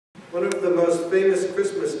One of the most famous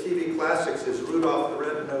Christmas TV classics is Rudolph the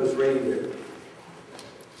Red-Nosed Reindeer.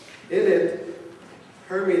 In it,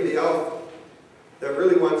 Hermie the elf that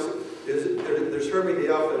really wants there's Hermie the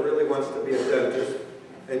elf that really wants to be a dentist,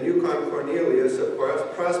 and Yukon Cornelius, a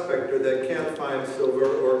prospector that can't find silver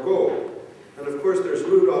or gold. And of course, there's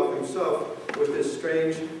Rudolph himself with his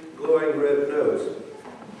strange, glowing red nose.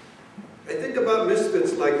 I think about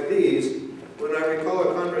misfits like these when I recall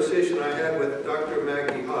a conversation I had with Dr.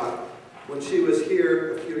 Maggie Hawk when she was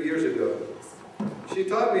here a few years ago. She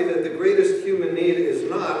taught me that the greatest human need is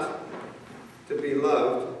not to be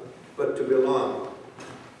loved, but to belong.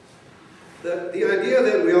 The idea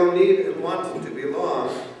that we all need and want to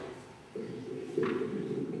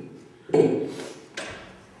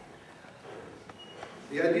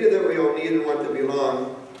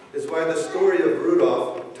belong is why the story of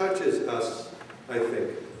Rudolph touches us, I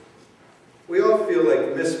think. We all feel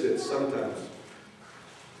like misfits sometimes.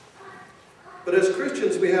 But as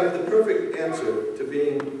Christians, we have the perfect answer to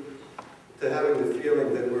having the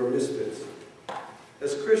feeling that we're misfits.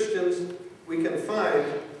 As Christians, we can find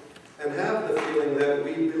and have the feeling that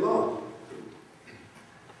we belong.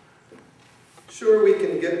 Sure, we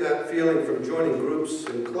can get that feeling from joining groups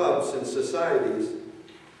and clubs and societies,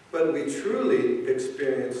 but we truly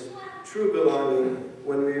experience true belonging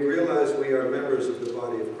when we realize we are members of the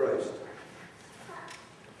body of Christ.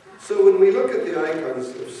 So when we look at the icons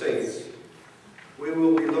of saints, we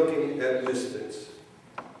will be looking at misfits.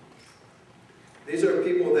 These are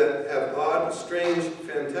people that have odd, strange,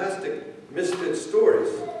 fantastic misfit stories.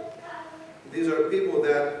 These are people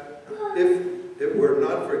that, if it were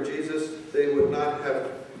not for Jesus, they would not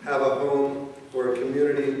have a home or a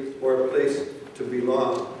community or a place to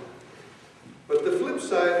belong. But the flip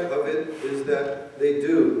side of it is that they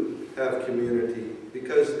do have community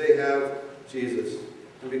because they have Jesus.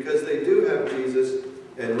 And because they do have Jesus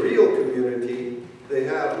and real community, they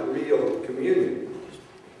have real communion.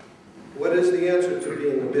 What is the answer to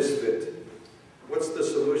being a misfit? What's the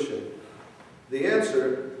solution? The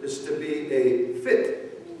answer is to be a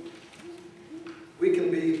fit. We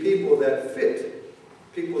can be people that fit,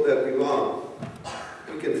 people that belong.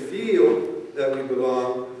 We can feel that we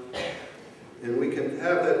belong, and we can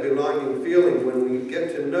have that belonging feeling when we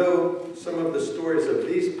get to know some of the stories of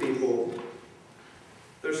these people.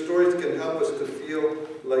 Their stories can help us to feel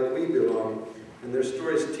like we belong, and their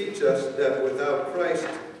stories teach us that without Christ,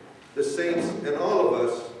 the saints and all of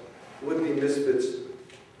us would be misfits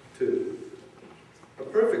too. A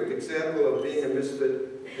perfect example of being a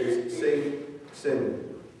misfit is Saint Xenia,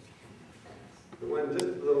 the one just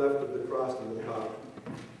to the left of the cross on the top.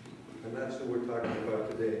 And that's who we're talking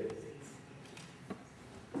about today.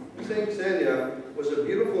 Saint Xenia was a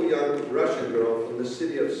beautiful young Russian girl from the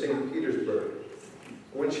city of St. Petersburg.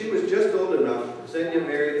 When she was just old enough, Xenia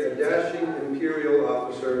married a dashing imperial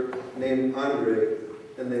officer named Andrei,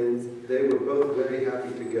 and they were both very happy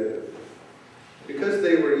together. Because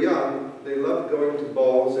they were young, they loved going to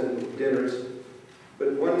balls and dinners,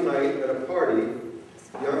 but one night at a party,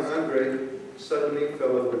 young Andrei suddenly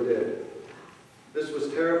fell over dead. This was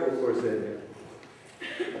terrible for Xenia.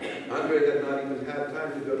 Andrei had not even had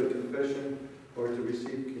time to go to confession or to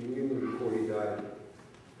receive communion before he died,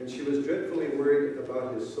 and she was dreadfully worried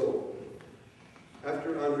about his soul.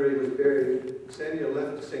 After Andrei was buried, Xenia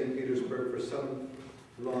left St. Petersburg for some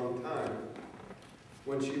long time.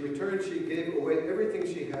 When she returned, she gave away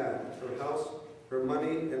everything she had, her house, her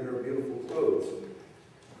money, and her beautiful clothes.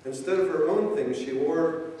 Instead of her own things, she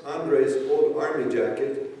wore Andrei's old army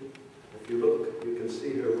jacket. If you look, you can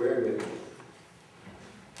see her wearing it.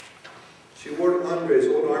 She wore Andrei's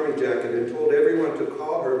old army jacket and told everyone to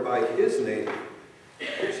call her by his name.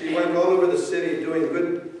 She went all over the city doing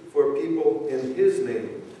good for people in his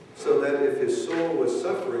name, so that if his soul was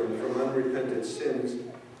suffering from unrepentant sins,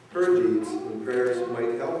 her deeds and prayers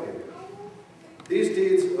might help him. These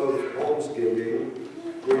deeds of almsgiving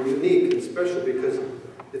were unique and special because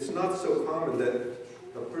it's not so common that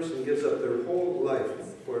a person gives up their whole life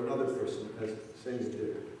for another person, as Xenia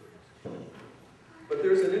did. But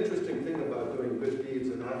there's an interesting thing about doing good deeds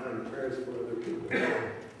and offering prayers for other people.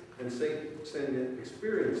 And Saint Xenia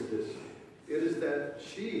experienced this. It is that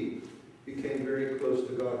she became very close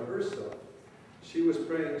to God herself. She was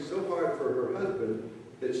praying so hard for her husband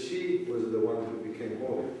that she was the one who became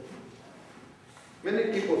holy.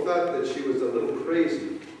 Many people thought that she was a little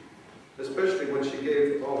crazy, especially when she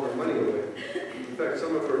gave all her money away. In fact,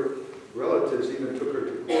 some of her relatives even took her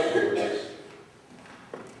to court over this.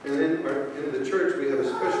 And in the church, we have a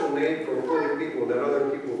special name for holy people that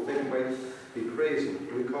other people think might be crazy.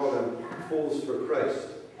 We call them fools for Christ.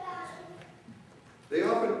 They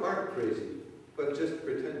often aren't crazy, but just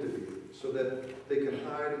pretend to be. so that they can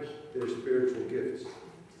hide their spiritual gifts.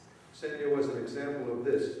 Xenia was an example of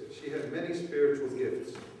this. She had many spiritual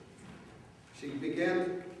gifts. She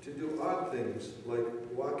began to do odd things, like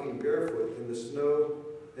walking barefoot in the snow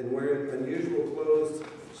and wearing unusual clothes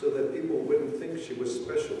so that people wouldn't think she was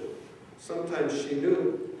special. Sometimes she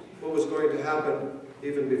knew what was going to happen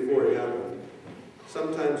even before it happened.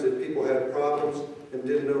 Sometimes if people had problems and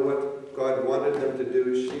didn't know what God wanted them to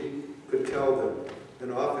do, she could tell them.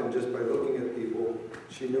 And often, just by looking at people,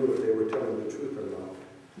 she knew if they were telling the truth or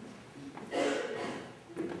not.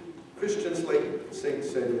 Christians like Saint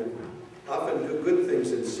Xenia often do good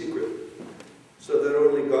things in secret, so that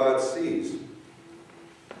only God sees.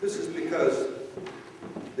 This is because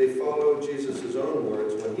they follow Jesus' own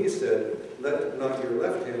words when he said, "Let not your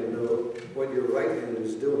left hand know what your right hand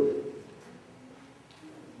is doing."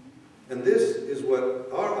 And this is what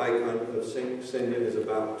our icon of Saint Xenia is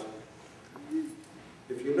about.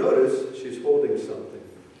 If you notice, she's holding something.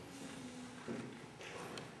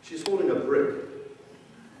 She's holding a brick.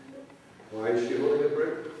 Why is she holding a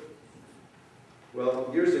brick? Well,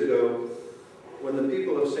 years ago, when the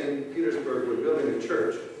people of St. Petersburg were building a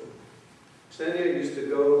church, Xenia used to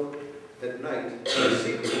go at night in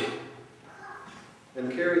secret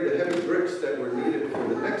and carry the heavy bricks that were needed for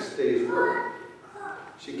the next day's work.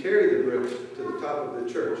 She carried the bricks to the top of the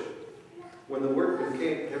church. When the workmen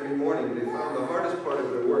came every morning, they found the hardest part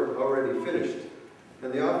of their work already finished,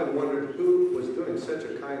 and they often wondered who was doing such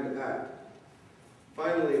a kind act.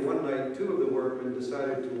 Finally, one night, two of the workmen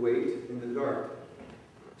decided to wait in the dark.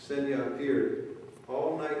 Xenia appeared.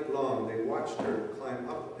 All night long, they watched her climb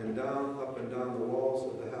up and down the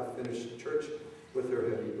walls of the half-finished church with her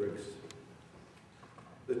heavy bricks.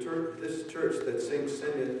 This church that St.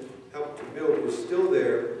 Xenia helped to build is still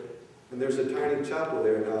there, and there's a tiny chapel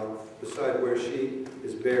there now beside where she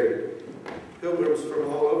is buried. Pilgrims from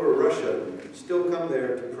all over Russia still come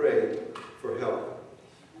there to pray for help.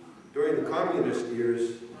 During the communist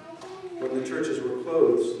years, when the churches were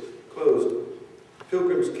closed,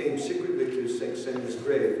 pilgrims came secretly to St. Xenia's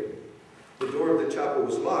grave. The door of the chapel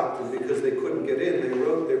was locked, and because they couldn't get in, they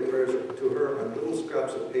wrote their prayers to her on little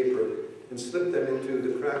scraps of paper and slipped them into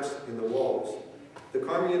the cracks in the walls. The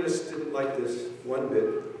communists didn't like this one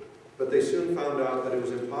bit, but they soon found out that it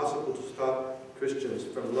was impossible to stop Christians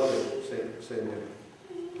from loving St. Xenia.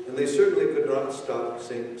 And they certainly could not stop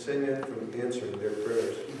St. Xenia from answering their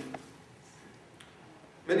prayers.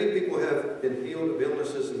 Many people have been healed of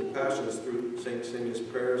illnesses and passions through St. Xenia's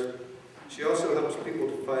prayers. She also helps people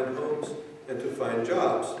to find homes and to find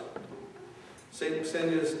jobs. St.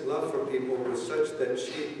 Xenia's love for people was such that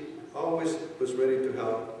she always was ready to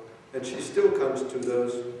help, and she still comes to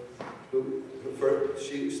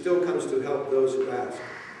help those who ask.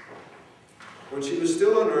 When she was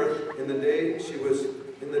still on earth, in the day she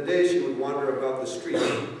would wander about the street,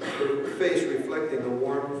 her face reflecting a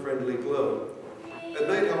warm, friendly glow. At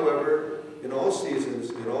night, however, in all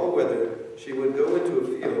seasons, in all weather, she would go into a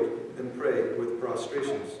field and pray with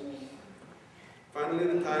prostrations. Finally,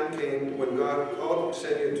 the time came when God called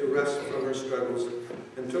Xenia to rest from her struggles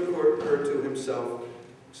and took her to himself.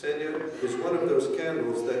 Xenia is one of those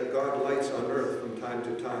candles that God lights on earth from time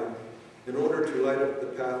to time in order to light up the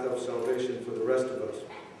path of salvation for the rest of us.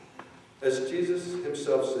 As Jesus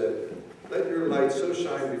himself said, "Let your light so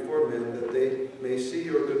shine before men that they may see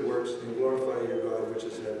your good works and glorify your God which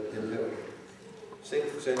is in heaven." Saint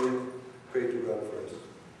Xenia, pray to God for us.